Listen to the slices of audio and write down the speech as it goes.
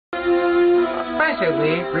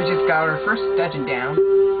Basically, we just got our first dungeon down.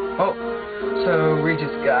 Oh, so we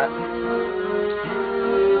just got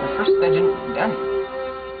our first dungeon done.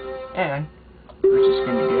 And we're just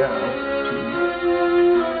gonna go to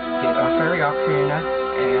get our fairy ocarina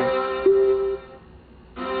and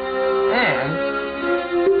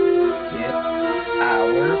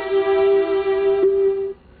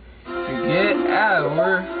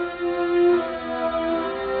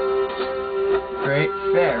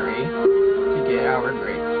get our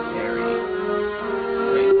great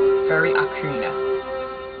fairy ocarina.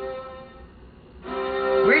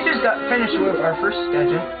 We just got finished with our first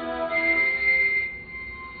dungeon.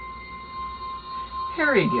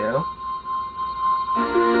 Here we go.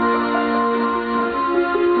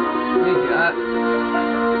 We got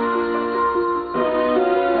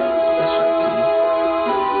special key.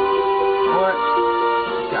 What?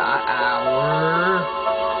 Got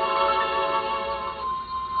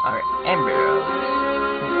our emeralds.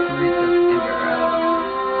 Read those emeralds.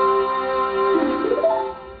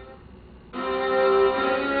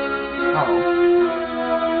 Oh.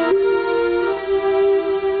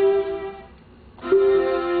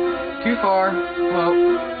 Too far. Well,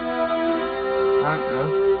 I'll go.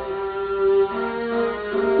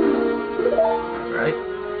 Alright.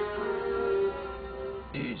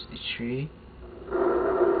 Here's the tree.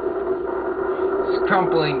 It's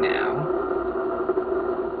crumbling now.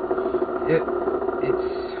 It's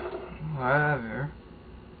whatever.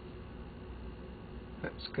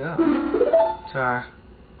 Let's go to our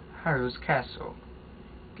Haru's castle.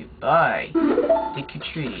 Goodbye, sticky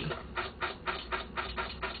tree.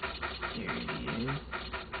 Here he is.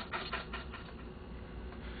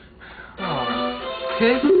 Oh,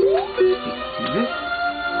 okay.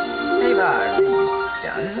 Hey,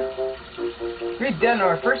 we've done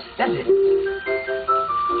our first dungeon.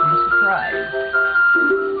 I'm surprised.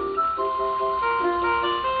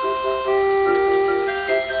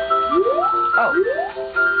 Oh.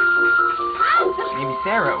 Maybe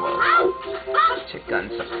Sarah will check on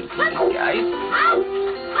something for you guys.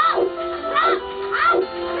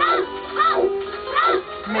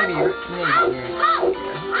 Maybe you're here.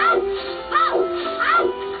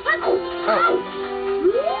 Oh.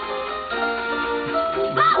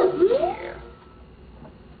 Here.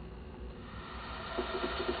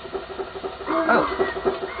 Oh.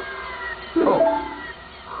 Oh.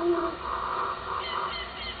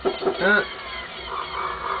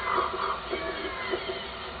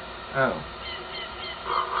 Oh.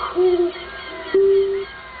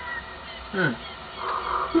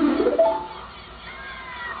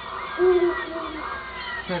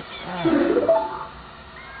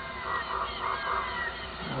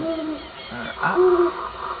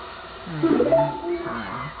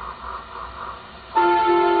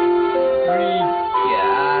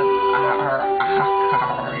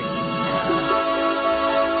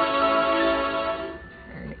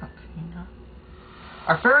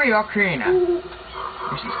 Our fairy ocarina,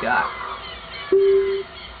 which she's got,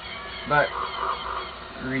 but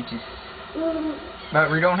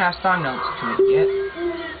we don't have song notes to it yet,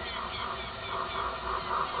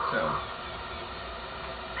 so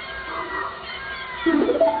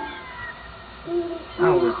I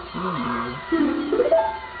will see you.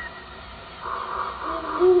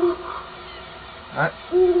 What?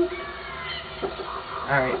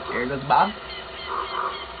 Alright, here goes Bob.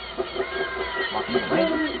 Walking away.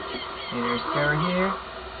 There's Sarah here.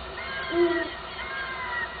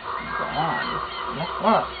 Go on.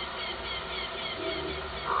 What?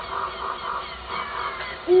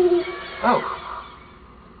 Oh.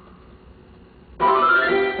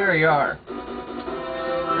 There you are.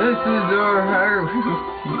 This is our Haru.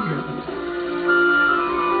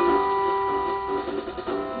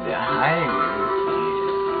 The Haru.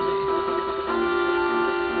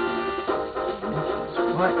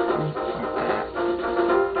 What is that?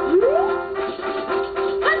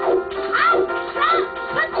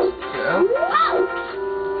 Go.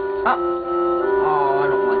 Oh. Oh, I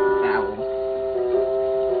don't like the owl.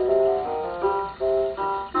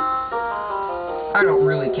 I don't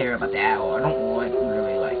really care about the owl. I don't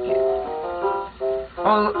really like it.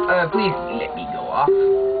 Oh, please let me go off.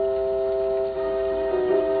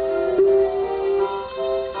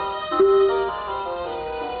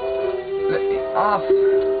 Let me off.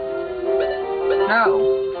 No.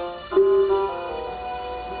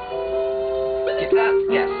 Get that?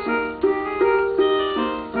 Yes.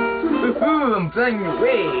 Woohoo! I'm flying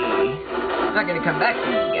away. I'm not gonna come back to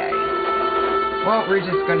you guys. Well, we're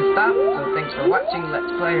just gonna stop. So thanks for watching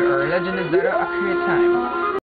Let's Play or Legend of Zelda Ocarina of Time.